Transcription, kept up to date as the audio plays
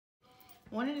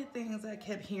One of the things I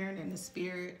kept hearing in the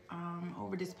spirit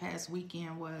over this past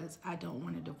weekend was, I don't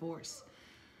want a divorce.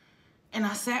 And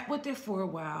I sat with it for a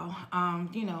while,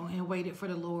 and waited for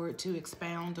the Lord to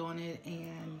expound on it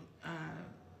and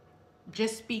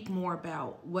just speak more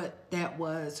about what that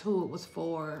was, who it was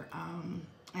for, and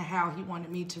how He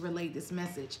wanted me to relate this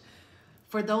message.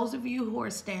 For those of you who are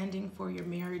standing for your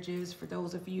marriages, for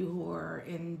those of you who are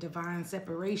in divine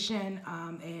separation,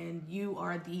 and you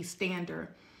are the stander,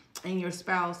 and your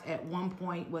spouse at one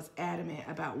point was adamant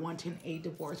about wanting a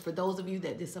divorce. For those of you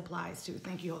that this applies to,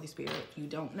 thank you, Holy Spirit. If you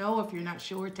don't know, if you're not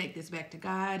sure, take this back to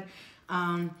God.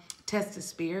 Test the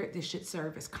spirit. This should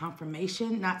serve as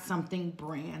confirmation, not something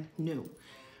brand new.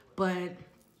 But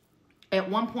at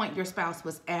one point, your spouse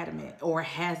was adamant or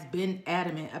has been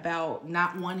adamant about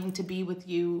not wanting to be with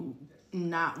you,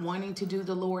 not wanting to do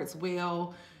the Lord's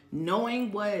will,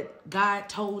 knowing what God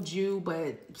told you,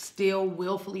 but still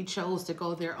willfully chose to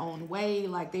go their own way.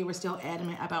 Like they were still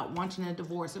adamant about wanting a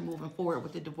divorce and moving forward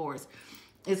with the divorce.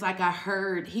 It's like I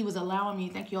heard, He was allowing me,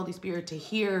 thank you, Holy Spirit, to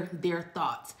hear their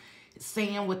thoughts,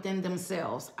 saying within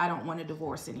themselves, I don't want a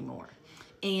divorce anymore.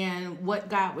 And what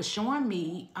God was showing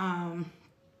me,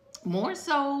 more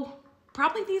so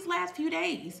probably these last few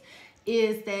days,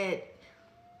 is that,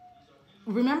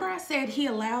 remember I said He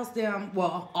allows them,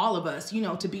 well, all of us,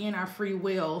 to be in our free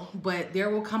will, but there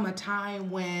will come a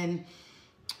time when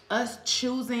us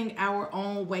choosing our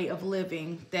own way of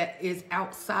living that is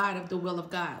outside of the will of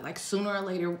God, like sooner or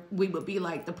later we would be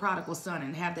like the prodigal son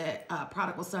and have that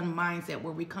prodigal son mindset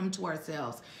where we come to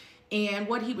ourselves. And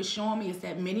what He was showing me is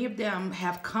that many of them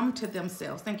have come to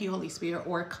themselves, thank you, Holy Spirit,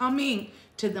 or coming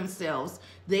to themselves.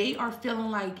 They are feeling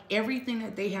like everything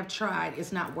that they have tried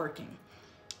is not working.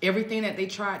 Everything that they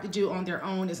tried to do on their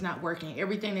own is not working.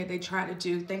 Everything that they try to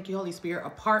do, thank you, Holy Spirit,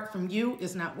 apart from you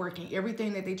is not working.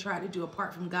 Everything that they try to do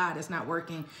apart from God is not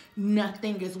working.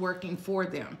 Nothing is working for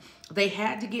them. They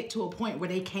had to get to a point where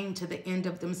they came to the end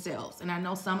of themselves. And I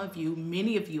know some of you,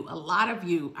 many of you, a lot of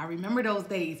you, I remember those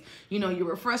days, you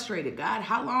were frustrated. God,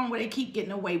 how long will they keep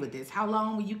getting away with this? How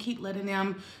long will you keep letting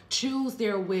them choose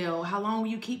their will? How long will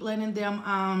you keep letting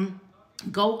them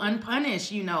go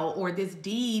unpunished, or this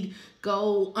deed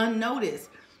go unnoticed,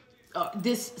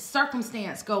 this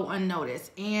circumstance go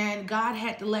unnoticed? And God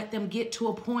had to let them get to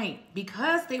a point,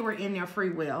 because they were in their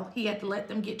free will. He had to let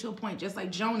them get to a point, just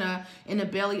like Jonah in the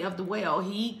belly of the whale.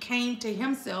 He came to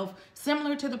himself,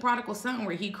 similar to the prodigal son,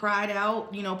 where he cried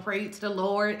out, prayed to the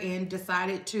Lord and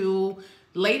decided to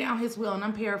lay down his will, and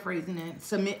I'm paraphrasing it,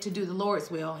 submit to do the Lord's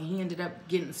will. And he ended up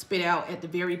getting spit out at the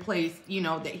very place,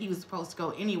 that he was supposed to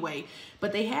go anyway.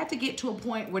 But they had to get to a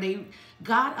point where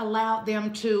God allowed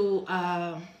them to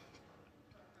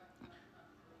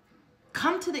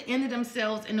come to the end of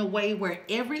themselves in a way where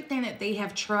everything that they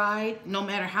have tried, no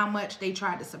matter how much they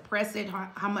tried to suppress it,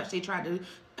 how much they tried to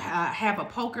have a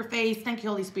poker face, thank you,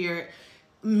 Holy Spirit,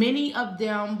 many of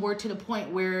them were to the point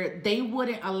where they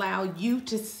wouldn't allow you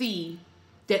to see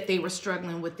that they were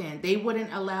struggling within. They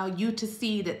wouldn't allow you to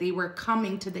see that they were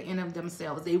coming to the end of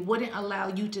themselves. They wouldn't allow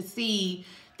you to see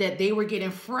that they were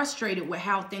getting frustrated with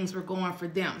how things were going for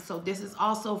them. So this is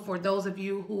also for those of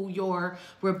you who your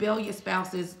rebellious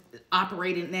spouses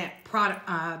operating that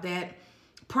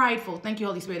prideful, thank you,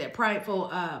 Holy Spirit, that prideful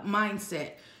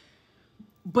mindset.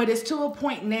 But it's to a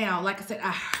point now, like I said,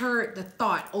 I heard the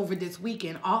thought over this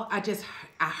weekend. I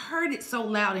heard it so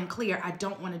loud and clear, I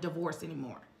don't want a divorce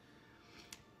anymore.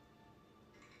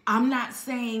 I'm not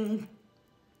saying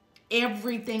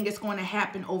everything is going to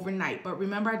happen overnight, but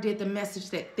remember I did the message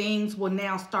that things will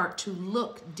now start to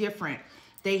look different.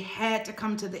 They had to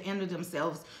come to the end of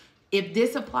themselves. If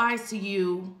this applies to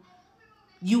you,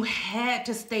 you had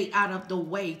to stay out of the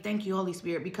way. Thank you, Holy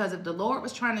Spirit. Because if the Lord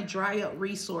was trying to dry up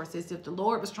resources, if the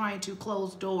Lord was trying to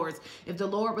close doors, if the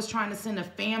Lord was trying to send a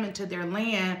famine to their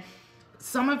land,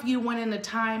 some of you went in a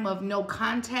time of no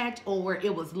contact, or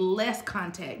it was less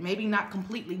contact. Maybe not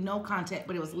completely no contact,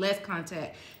 but it was less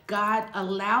contact. God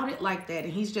allowed it like that,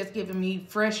 and He's just giving me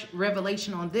fresh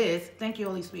revelation on this. Thank you,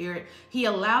 Holy Spirit. He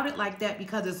allowed it like that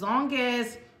because as long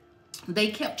as they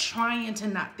kept trying to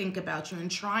not think about you and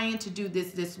trying to do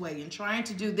this way and trying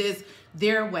to do this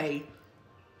their way,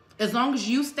 as long as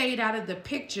you stayed out of the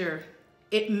picture,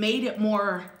 it made it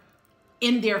more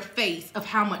in their face of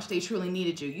how much they truly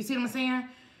needed you. You see what I'm saying?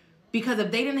 Because if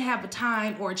they didn't have a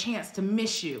time or a chance to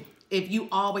miss you, if you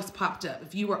always popped up,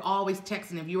 if you were always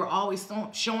texting, if you were always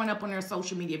showing up on their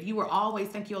social media, if you were always,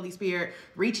 thank you, Holy Spirit,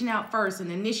 reaching out first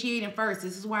and initiating first.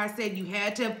 This is why I said you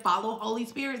had to follow Holy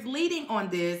Spirit's leading on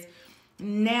this.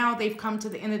 Now they've come to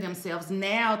the end of themselves.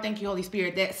 Now, thank you, Holy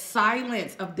Spirit, that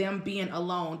silence of them being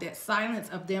alone, that silence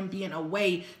of them being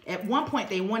away. At one point,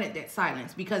 they wanted that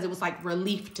silence because it was like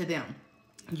relief to them.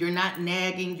 You're not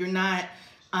nagging. You're not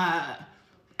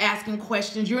asking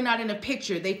questions. You're not in a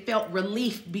picture. They felt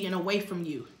relief being away from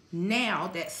you. Now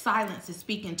that silence is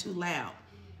speaking too loud.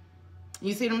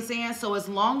 You see what I'm saying? So as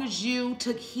long as you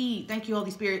took heed, thank you,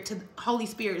 Holy Spirit, to the Holy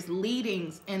Spirit's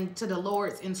leadings and to the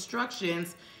Lord's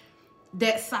instructions,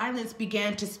 that silence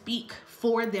began to speak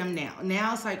for them now.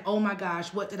 Now it's like, oh my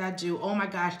gosh, what did I do? Oh my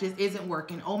gosh, this isn't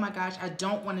working. Oh my gosh, I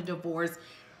don't want a divorce.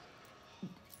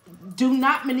 Do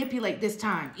not manipulate this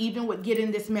time, even with getting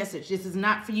this message. This is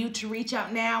not for you to reach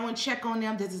out now and check on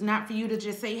them. This is not for you to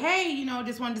just say, hey, you know,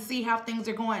 just wanted to see how things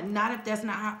are going. Not if that's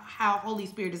not how Holy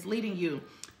Spirit is leading you.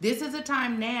 This is a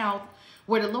time now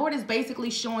where the Lord is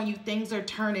basically showing you things are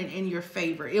turning in your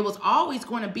favor. It was always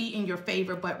going to be in your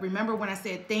favor, but remember when I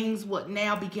said things would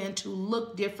now begin to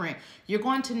look different. You're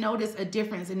going to notice a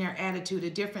difference in their attitude, a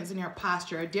difference in their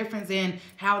posture, a difference in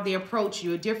how they approach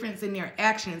you, a difference in their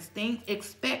actions.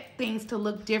 Expect things to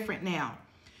look different now.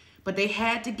 But they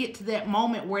had to get to that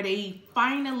moment where they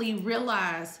finally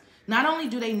realized not only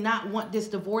do they not want this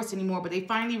divorce anymore, but they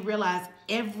finally realize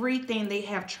everything they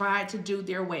have tried to do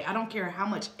their way. I don't care how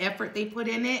much effort they put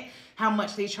in it, how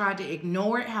much they tried to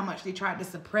ignore it, how much they tried to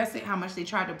suppress it, how much they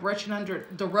tried to brush it under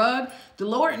the rug. The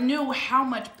Lord knew how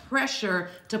much pressure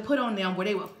to put on them where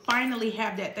they would finally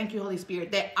have that, thank you, Holy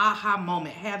Spirit, that aha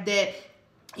moment, have that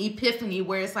epiphany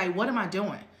where it's like, what am I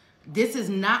doing? This is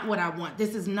not what I want.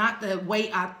 This is not the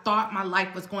way I thought my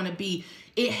life was going to be.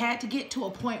 It had to get to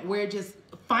a point where it just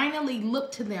finally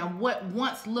looked to them what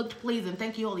once looked pleasing.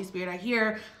 Thank you, Holy Spirit. I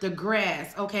hear the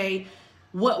grass, okay?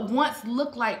 What once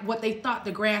looked like what they thought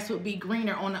the grass would be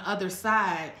greener on the other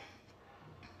side.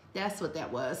 That's what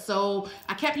that was. So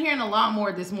I kept hearing a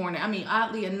lawnmower this morning. I mean,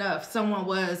 oddly enough, someone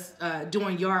was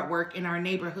doing yard work in our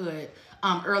neighborhood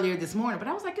earlier this morning. But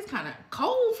I was like, it's kind of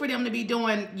cold for them to be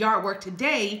doing yard work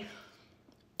today.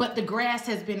 But the grass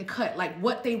has been cut. Like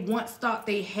what they once thought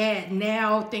they had,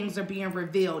 now things are being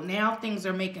revealed. Now things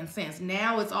are making sense.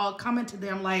 Now it's all coming to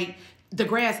them like the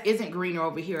grass isn't greener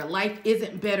over here. Life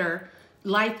isn't better.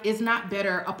 Life is not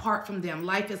better apart from them.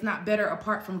 Life is not better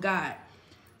apart from God.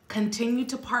 Continue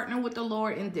to partner with the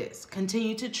Lord in this.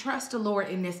 Continue to trust the Lord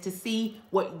in this to see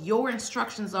what your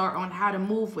instructions are on how to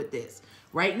move with this.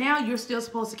 Right now, you're still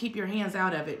supposed to keep your hands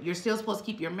out of it. You're still supposed to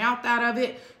keep your mouth out of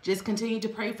it. Just continue to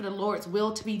pray for the Lord's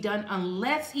will to be done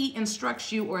unless he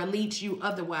instructs you or leads you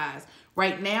otherwise.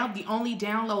 Right now, the only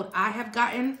download I have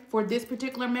gotten for this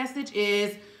particular message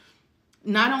is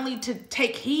not only to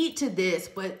take heed to this,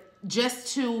 but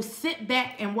just to sit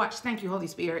back and watch. Thank you, Holy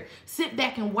Spirit. Sit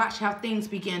back and watch how things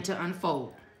begin to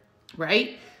unfold,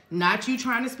 right? Not you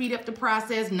trying to speed up the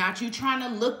process, not you trying to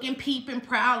look and peep and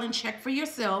prowl and check for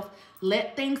yourself.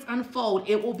 Let things unfold.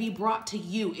 It will be brought to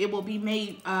you. It will be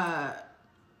made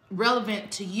relevant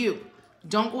to you.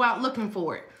 Don't go out looking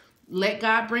for it. Let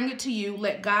God bring it to you.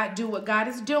 Let God do what God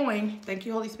is doing. Thank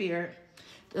you, Holy Spirit.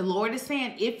 The Lord is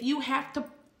saying, if you have to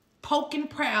poke and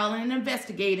prowl and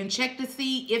investigate and check to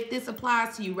see if this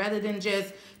applies to you rather than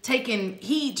just taking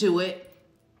heed to it,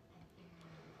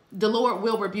 the Lord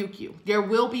will rebuke you. There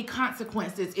will be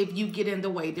consequences if you get in the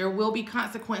way. There will be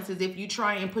consequences if you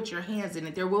try and put your hands in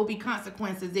it. There will be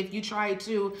consequences if you try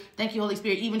to, thank you, Holy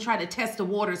Spirit, even try to test the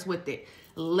waters with it.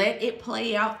 Let it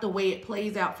play out the way it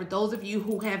plays out. For those of you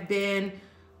who have been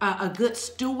a good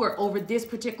steward over this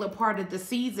particular part of the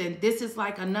season, this is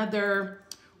like another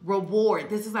reward.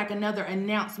 This is like another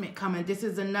announcement coming. This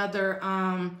is another,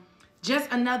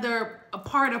 just another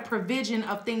part of provision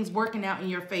of things working out in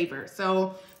your favor.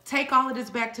 So take all of this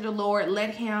back to the Lord. Let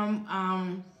him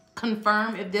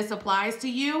confirm if this applies to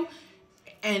you.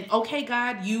 And okay,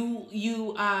 God,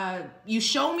 you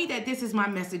show me that this is my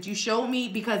message. You showed me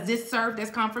because this served as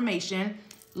confirmation.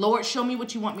 Lord, show me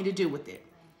what you want me to do with it.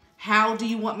 How do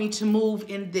you want me to move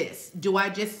in this? Do I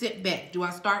just sit back? Do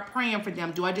I start praying for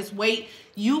them? Do I just wait?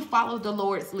 You follow the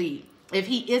Lord's lead. If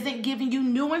he isn't giving you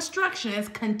new instructions,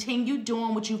 continue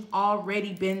doing what you've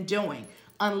already been doing.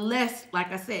 Unless,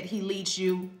 like I said, he leads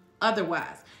you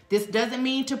otherwise. This doesn't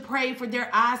mean to pray for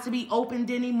their eyes to be opened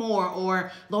anymore.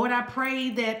 Or, Lord, I pray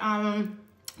that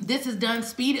this is done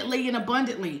speedily and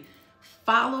abundantly.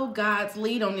 Follow God's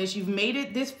lead on this. You've made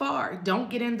it this far. Don't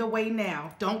get in the way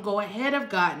now. Don't go ahead of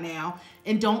God now.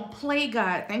 And don't play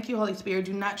God. Thank you, Holy Spirit.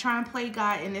 Do not try and play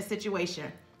God in this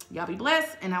situation. Y'all be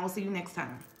blessed, and I will see you next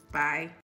time. Bye.